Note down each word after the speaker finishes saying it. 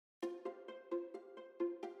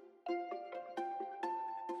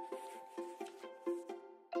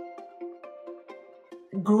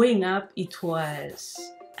growing up, it was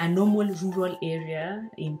a normal rural area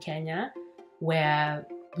in Kenya where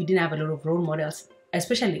we didn't have a lot of role models,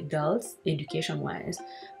 especially girls, education-wise.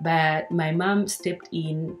 But my mom stepped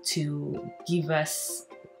in to give us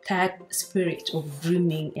that spirit of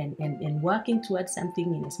dreaming and working towards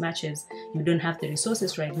something, in as much as you don't have the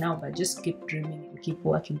resources right now, but just keep dreaming and keep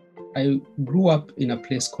working. I grew up in a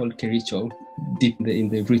place called Kericho, deep in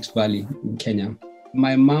the Rift Valley in Kenya.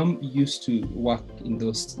 My mom used to work in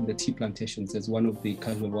the tea plantations as one of the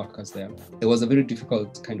casual workers there. It was a very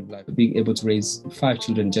difficult kind of life, being able to raise 5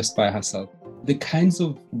 children just by herself. The kinds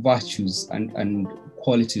of virtues and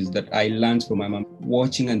qualities that I learned from my mom,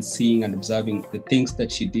 watching and seeing and observing the things that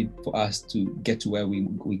she did for us to get to where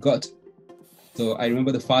we got. So I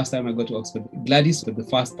remember the first time I got to Oxford, Gladys was the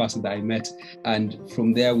first person that I met. And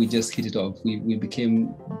from there, we just hit it off. We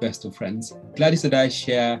became best of friends. Gladys and I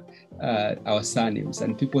share our surnames,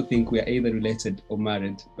 and people think we are either related or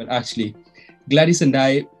married. But actually, Gladys and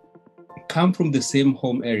I come from the same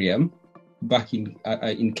home area back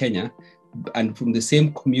in Kenya and from the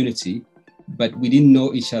same community, but we didn't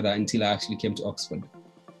know each other until I actually came to Oxford.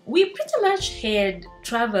 We pretty much had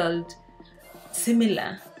traveled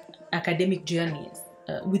similar academic journeys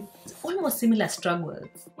with almost similar struggles.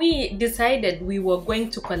 We decided we were going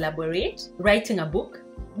to collaborate, writing a book.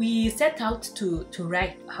 We set out to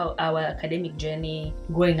write how our academic journey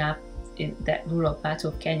growing up in that rural part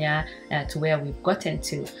of Kenya to where we've gotten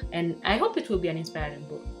to. And I hope it will be an inspiring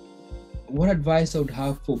book. What advice I would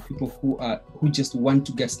have for people who just want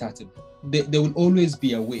to get started? There will always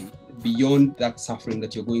be a way beyond that suffering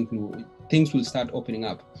that you're going through. Things will start opening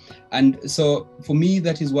up. And so for me,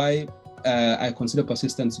 that is why I consider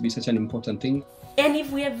persistence to be such an important thing. And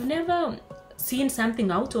if we have never seen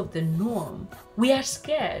something out of the norm, we are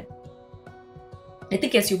scared. I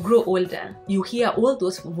think as you grow older, you hear all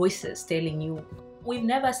those voices telling you, we've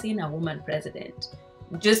never seen a woman president.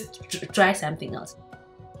 Just try something else.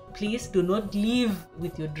 Please do not leave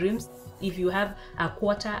with your dreams. If you have a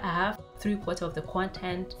quarter, a half, 3/4 of the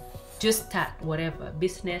content, just start whatever,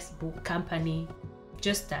 business, book, company,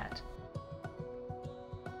 just start.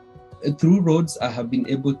 Through Rhodes, I have been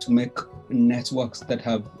able to make networks that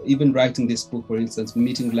have, even writing this book, for instance,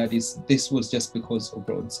 meeting Gladys, this was just because of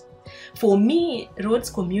Rhodes. For me, Rhodes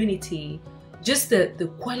community, just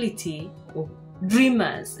the quality of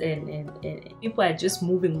dreamers and people are just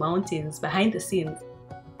moving mountains behind the scenes,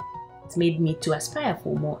 it's made me to aspire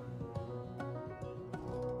for more.